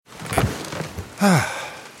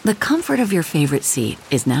The comfort of your favorite seat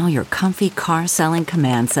is now your comfy car selling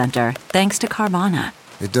command center, thanks to Carvana.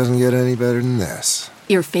 It doesn't get any better than this.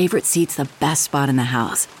 Your favorite seat's the best spot in the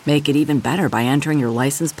house. Make it even better by entering your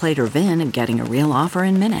license plate or VIN and getting a real offer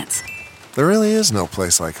in minutes. There really is no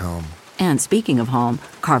place like home. And speaking of home,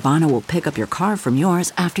 Carvana will pick up your car from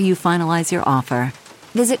yours after you finalize your offer.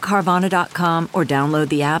 Visit Carvana.com or download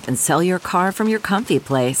the app and sell your car from your comfy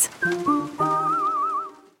place.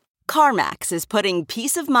 CarMax is putting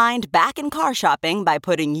peace of mind back in car shopping by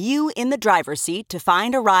putting you in the driver's seat to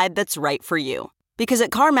find a ride that's right for you. Because at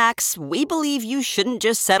CarMax, we believe you shouldn't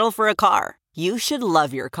just settle for a car. You should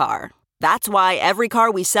love your car. That's why every car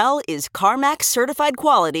we sell is CarMax certified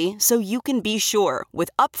quality, so you can be sure with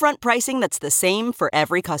upfront pricing that's the same for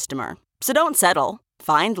every customer. So don't settle.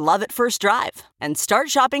 Find love at first drive and start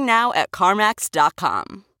shopping now at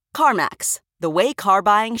CarMax.com. CarMax, the way car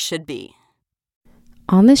buying should be.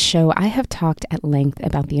 On this show, I have talked at length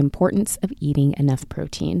about the importance of eating enough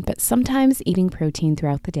protein, but sometimes eating protein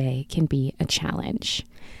throughout the day can be a challenge.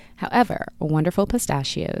 However, Wonderful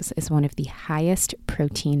Pistachios is one of the highest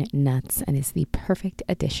protein nuts and is the perfect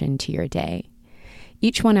addition to your day.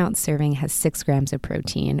 Each 1 ounce serving has 6 grams of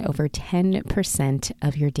protein, over 10%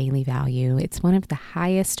 of your daily value. It's one of the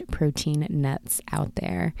highest protein nuts out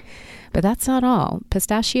there. But that's not all.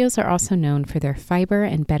 Pistachios are also known for their fiber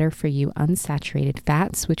and better for you unsaturated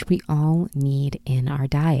fats, which we all need in our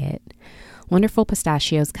diet. Wonderful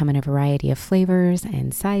Pistachios come in a variety of flavors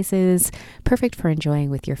and sizes, perfect for enjoying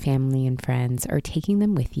with your family and friends or taking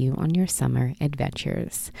them with you on your summer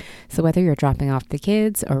adventures. So whether you're dropping off the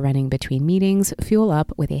kids or running between meetings, fuel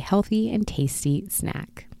up with a healthy and tasty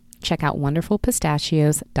snack. Check out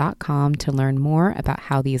wonderfulpistachios.com to learn more about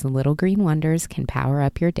how these little green wonders can power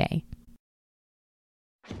up your day.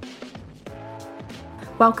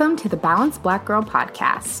 Welcome to the Balanced Black Girl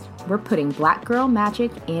Podcast. We're putting Black girl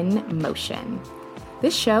magic in motion.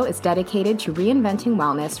 This show is dedicated to reinventing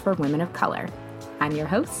wellness for women of color. I'm your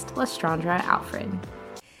host, Lestrandra Alfred.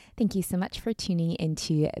 Thank you so much for tuning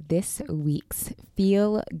into this week's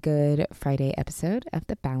Feel Good Friday episode of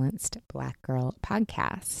the Balanced Black Girl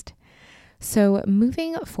Podcast. So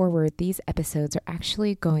moving forward, these episodes are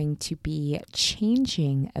actually going to be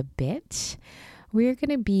changing a bit. We're going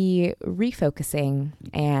to be refocusing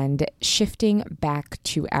and shifting back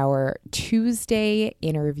to our Tuesday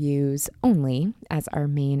interviews only as our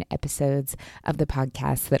main episodes of the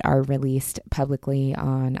podcast that are released publicly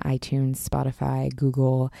on iTunes, Spotify,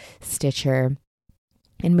 Google, Stitcher.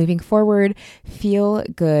 And moving forward, Feel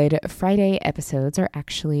Good Friday episodes are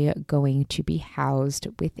actually going to be housed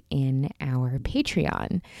within our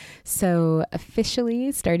Patreon. So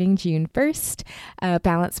officially starting June 1st,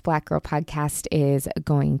 Balanced Black Girl Podcast is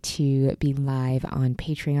going to be live on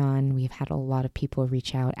Patreon. We've had a lot of people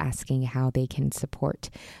reach out asking how they can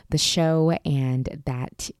support the show, and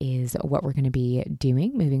that is what we're going to be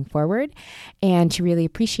doing moving forward. And to really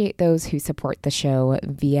appreciate those who support the show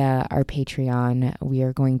via our Patreon, we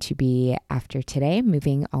are going to be, after today,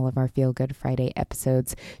 moving all of our Feel Good Friday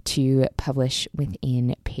episodes to publish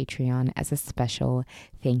within Patreon as a special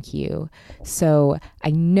thank you. So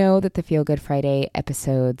I know that the Feel Good Friday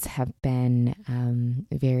episodes have been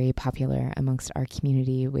very popular amongst our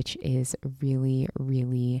community, which is really,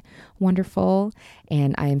 really wonderful.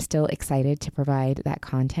 And I am still excited to provide that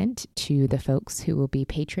content to the folks who will be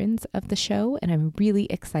patrons of the show. And I'm really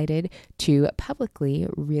excited to publicly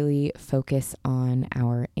really focus on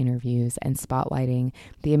our interviews and spotlighting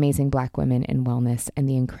the amazing Black women in wellness and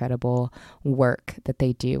the incredible work that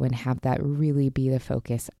they do, and have that really be the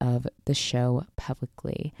focus of the show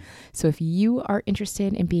publicly. So if you are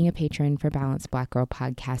interested in being a patron for Balanced Black Girl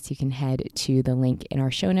Podcast, you can head to the link in our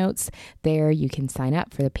show notes. There you can sign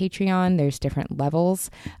up for the Patreon. There's different levels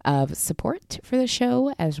of support for the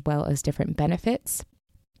show, as well as different benefits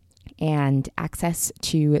and access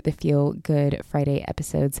to the Feel Good Friday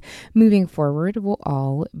episodes moving forward will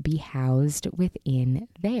all be housed within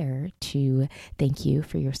there to thank you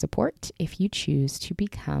for your support if you choose to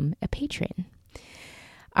become a patron.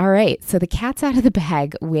 All right, so the cat's out of the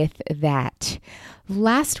bag with that.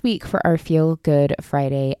 Last week for our Feel Good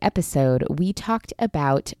Friday episode, we talked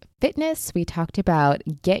about fitness. We talked about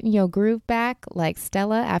getting your groove back like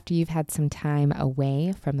Stella after you've had some time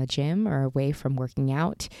away from the gym or away from working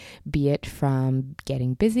out, be it from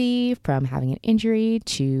getting busy, from having an injury,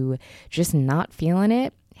 to just not feeling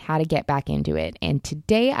it. How to get back into it. And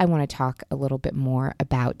today I want to talk a little bit more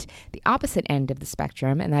about the opposite end of the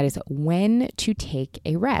spectrum, and that is when to take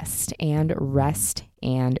a rest and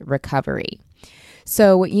recovery.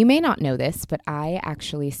 So you may not know this, but I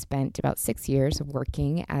actually spent about 6 years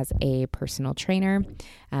working as a personal trainer.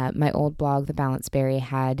 My old blog, The Balanced Berry,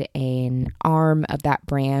 had an arm of that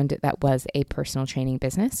brand that was a personal training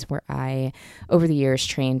business where I, over the years,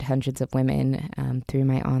 trained hundreds of women through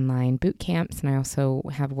my online boot camps. And I also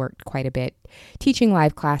have worked quite a bit teaching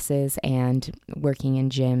live classes and working in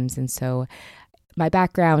gyms. And so my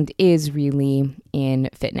background is really in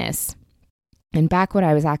fitness. And back when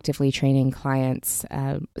I was actively training clients,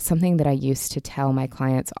 something that I used to tell my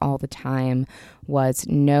clients all the time was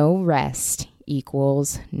no rest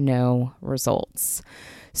equals no results.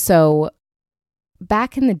 So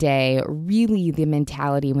back in the day, really the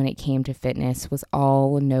mentality when it came to fitness was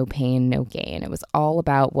all no pain, no gain. It was all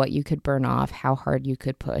about what you could burn off, how hard you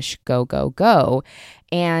could push, go, go, go.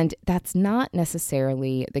 And that's not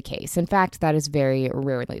necessarily the case. In fact, that is very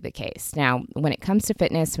rarely the case. Now, when it comes to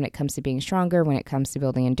fitness, when it comes to being stronger, when it comes to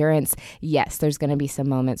building endurance, yes, there's going to be some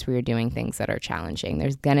moments where you're doing things that are challenging.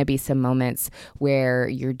 There's going to be some moments where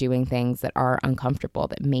you're doing things that are uncomfortable,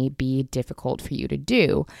 that may be difficult for you to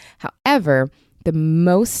do. However, the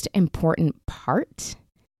most important part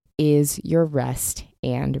is your rest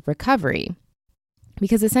and recovery.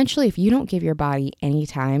 Because essentially, if you don't give your body any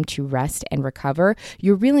time to rest and recover,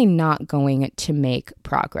 you're really not going to make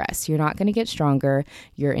progress. You're not going to get stronger.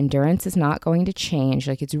 Your endurance is not going to change.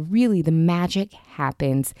 Like, it's really, the magic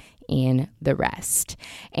happens in the rest.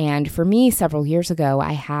 And for me, several years ago,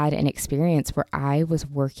 I had an experience where I was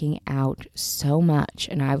working out so much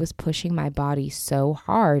and I was pushing my body so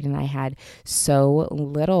hard and I had so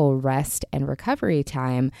little rest and recovery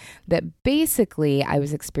time that basically I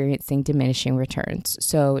was experiencing diminishing returns.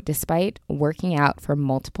 So despite working out for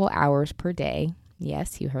multiple hours per day,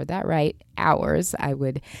 yes, you heard that right, hours, I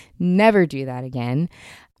would never do that again.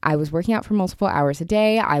 I was working out for multiple hours a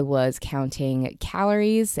day. I was counting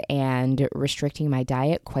calories and restricting my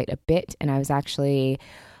diet quite a bit. And I was actually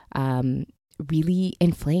really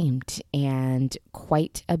inflamed and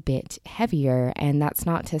quite a bit heavier. And that's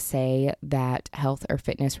not to say that health or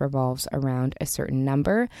fitness revolves around a certain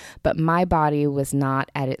number, but my body was not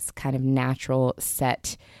at its kind of natural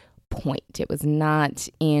set point. It was not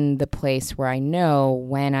in the place where I know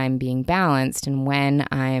when I'm being balanced and when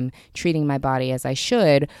I'm treating my body as I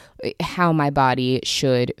should, how my body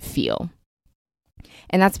should feel.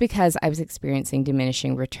 And that's because I was experiencing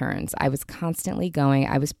diminishing returns. I was constantly going,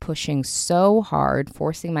 I was pushing so hard,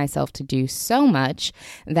 forcing myself to do so much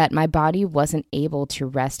that my body wasn't able to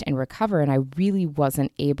rest and recover. And I really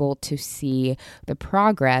wasn't able to see the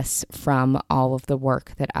progress from all of the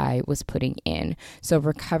work that I was putting in. So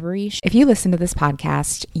recovery. If you listen to this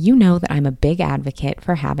podcast, you know that I'm a big advocate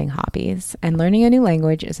for having hobbies, and learning a new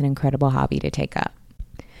language is an incredible hobby to take up.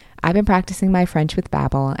 I've been practicing my French with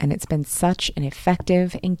Babbel, and it's been such an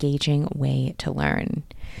effective, engaging way to learn.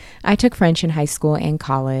 I took French in high school and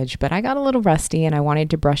college, but I got a little rusty and I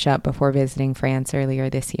wanted to brush up before visiting France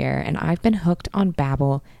earlier this year, and I've been hooked on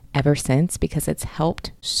Babbel ever since because it's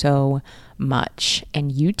helped so much.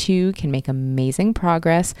 And you too can make amazing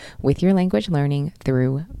progress with your language learning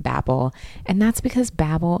through Babbel. And that's because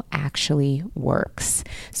Babbel actually works.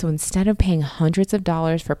 So instead of paying hundreds of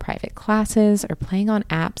dollars for private classes or playing on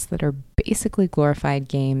apps that are basically glorified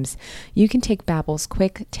games, you can take Babbel's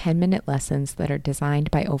quick 10-minute lessons that are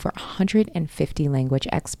designed by over 150 language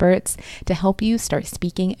experts to help you start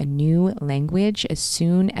speaking a new language as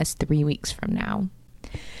soon as 3 weeks from now.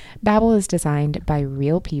 Babbel is designed by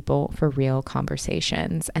real people for real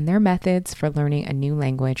conversations, and their methods for learning a new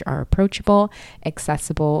language are approachable,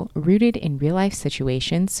 accessible, rooted in real-life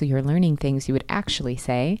situations, so you're learning things you would actually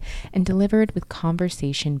say, and delivered with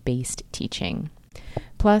conversation-based teaching.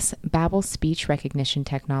 Plus, Babbel's speech recognition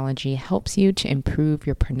technology helps you to improve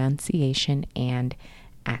your pronunciation and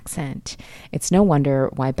accent. It's no wonder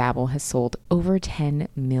why Babbel has sold over 10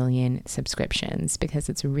 million subscriptions, because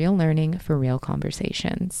it's real learning for real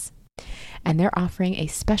conversations. And they're offering a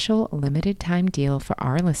special limited time deal for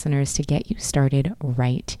our listeners to get you started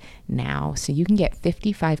right now. So you can get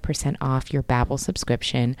 55% off your Babbel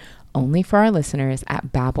subscription only for our listeners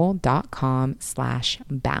at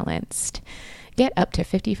babbel.com/balanced. Get up to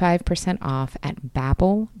 55% off at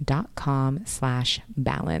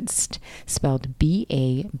babbel.com/balanced, spelled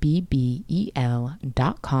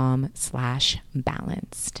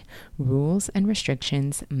BABBEL.com/balanced. Rules and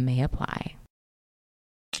restrictions may apply.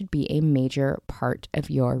 Should be a major part of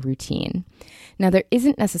your routine. Now, there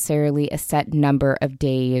isn't necessarily a set number of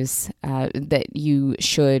days that you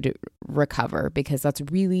should recover, because that's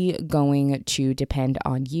really going to depend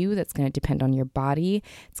on you. That's going to depend on your body.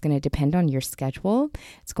 It's going to depend on your schedule.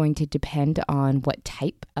 It's going to depend on what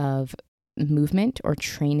type of movement or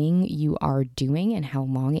training you are doing and how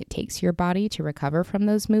long it takes your body to recover from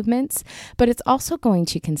those movements. But it's also going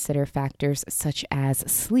to consider factors such as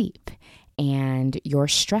sleep and your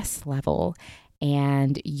stress level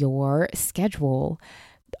and your schedule.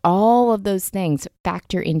 All of those things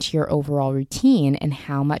factor into your overall routine and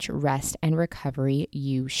how much rest and recovery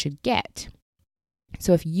you should get.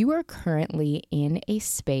 So if you are currently in a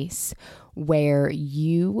space where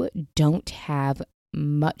you don't have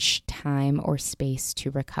much time or space to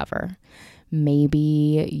recover,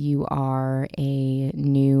 maybe you are a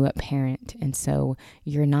new parent and so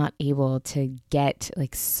you're not able to get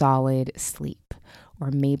like solid sleep. Or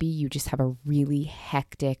maybe you just have a really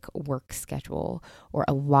hectic work schedule or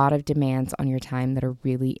a lot of demands on your time that are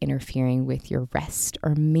really interfering with your rest.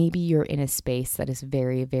 Or maybe you're in a space that is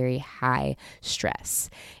very, very high stress.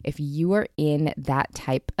 If you are in that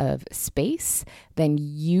type of space, then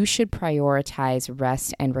you should prioritize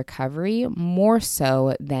rest and recovery more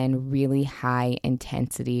so than really high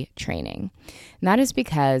intensity training. And that is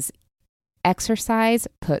because exercise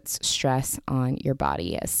puts stress on your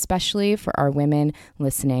body, especially for our women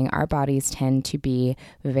listening. Our bodies tend to be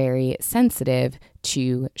very sensitive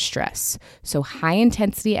to stress. So high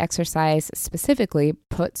intensity exercise specifically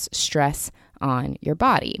puts stress on your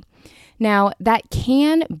body. Now, that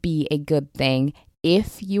can be a good thing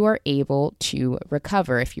if you are able to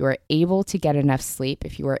recover, if you are able to get enough sleep,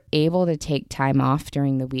 if you are able to take time off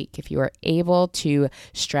during the week, if you are able to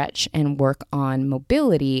stretch and work on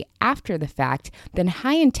mobility after the fact, then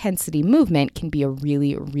high intensity movement can be a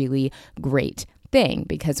really, really great thing,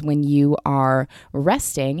 because when you are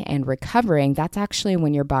resting and recovering, that's actually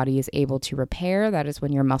when your body is able to repair. That is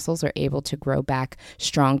when your muscles are able to grow back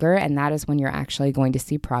stronger, and that is when you're actually going to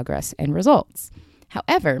see progress and results.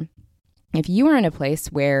 However, if you are in a place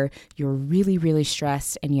where you're really, really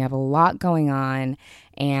stressed and you have a lot going on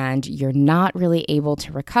and you're not really able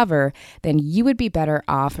to recover, then you would be better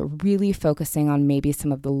off really focusing on maybe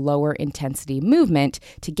some of the lower intensity movement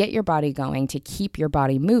to get your body going, to keep your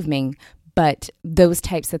body moving, but those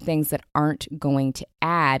types of things that aren't going to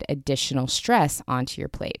add additional stress onto your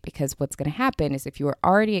plate. Because what's going to happen is if you are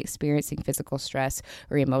already experiencing physical stress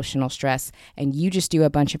or emotional stress and you just do a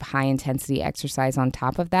bunch of high intensity exercise on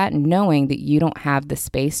top of that, knowing that you don't have the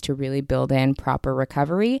space to really build in proper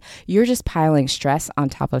recovery, you're just piling stress on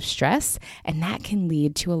top of stress, and that can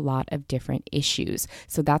lead to a lot of different issues.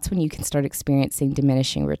 So that's when you can start experiencing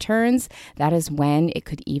diminishing returns. That is when it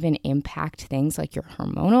could even impact things like your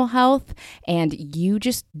hormonal health. And you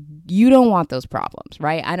don't want those problems,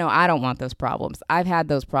 right? I know I don't want those problems. I've had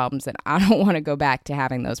those problems and I don't want to go back to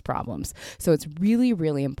having those problems. So it's really,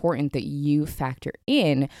 really important that you factor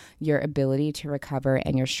in your ability to recover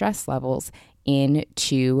and your stress levels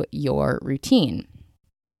into your routine.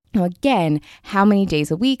 Now, again, how many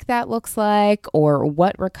days a week that looks like or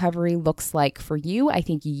what recovery looks like for you, I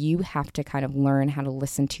think you have to kind of learn how to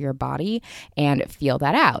listen to your body and feel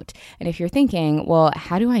that out. And if you're thinking, well,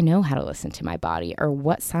 how do I know how to listen to my body, or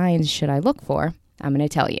what signs should I look for? I'm going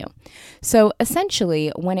to tell you. So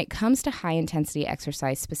essentially, when it comes to high intensity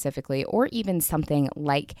exercise specifically, or even something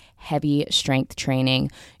like heavy strength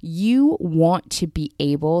training, you want to be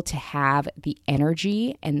able to have the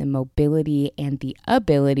energy and the mobility and the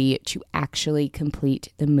ability to actually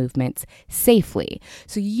complete the movements safely.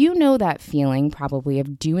 So you know that feeling probably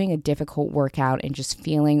of doing a difficult workout and just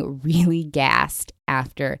feeling really gassed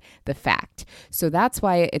after the fact. So that's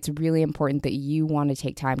why it's really important that you want to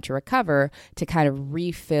take time to recover, to kind of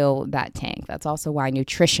refill that tank. That's also why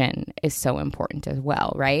nutrition is so important as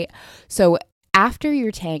well, right? So after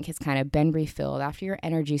your tank has kind of been refilled, after your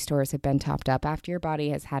energy stores have been topped up, after your body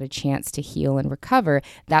has had a chance to heal and recover,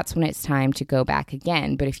 that's when it's time to go back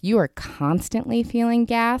again. But if you are constantly feeling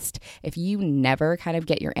gassed, if you never kind of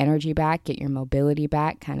get your energy back, get your mobility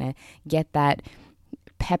back, kind of get that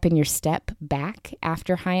pep in your step back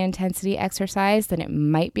after high intensity exercise, then it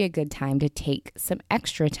might be a good time to take some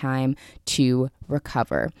extra time to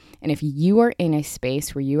recover. And if you are in a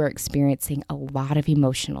space where you are experiencing a lot of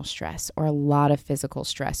emotional stress or a lot of physical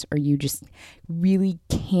stress, or you just really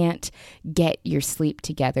can't get your sleep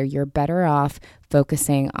together, you're better off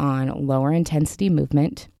focusing on lower intensity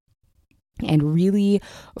movement and really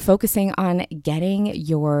focusing on getting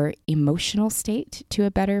your emotional state to a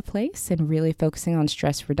better place, and really focusing on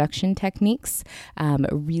stress reduction techniques,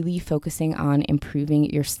 really focusing on improving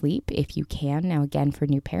your sleep if you can. Now, again, for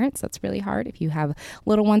new parents, that's really hard. If you have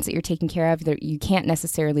little ones that you're taking care of, you can't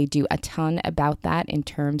necessarily do a ton about that in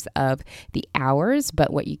terms of the hours,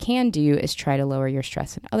 but what you can do is try to lower your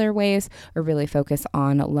stress in other ways, or really focus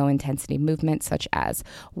on low intensity movements such as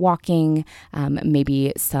walking,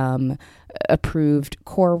 maybe some approved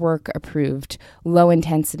core work, approved low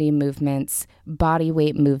intensity movements, body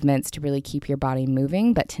weight movements to really keep your body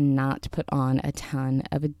moving, but to not put on a ton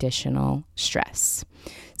of additional stress.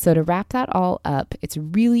 So to wrap that all up, it's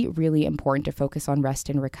really, really important to focus on rest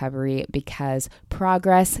and recovery because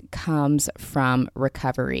progress comes from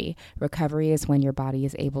recovery. Recovery is when your body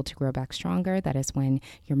is able to grow back stronger. That is when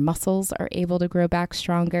your muscles are able to grow back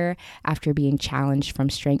stronger after being challenged from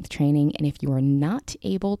strength training. And if you are not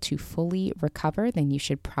able to fully recover, then you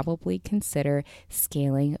should probably consider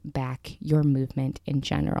scaling back your movement in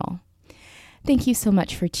general. Thank you so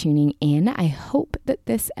much for tuning in. I hope that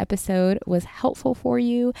this episode was helpful for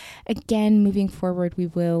you. Again, moving forward, we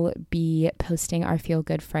will be posting our Feel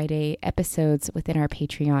Good Friday episodes within our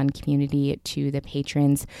Patreon community to the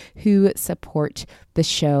patrons who support the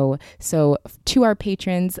show. So to our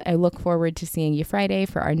patrons, I look forward to seeing you Friday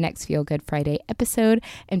for our next Feel Good Friday episode.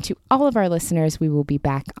 And to all of our listeners, we will be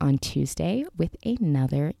back on Tuesday with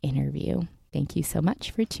another interview. Thank you so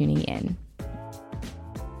much for tuning in.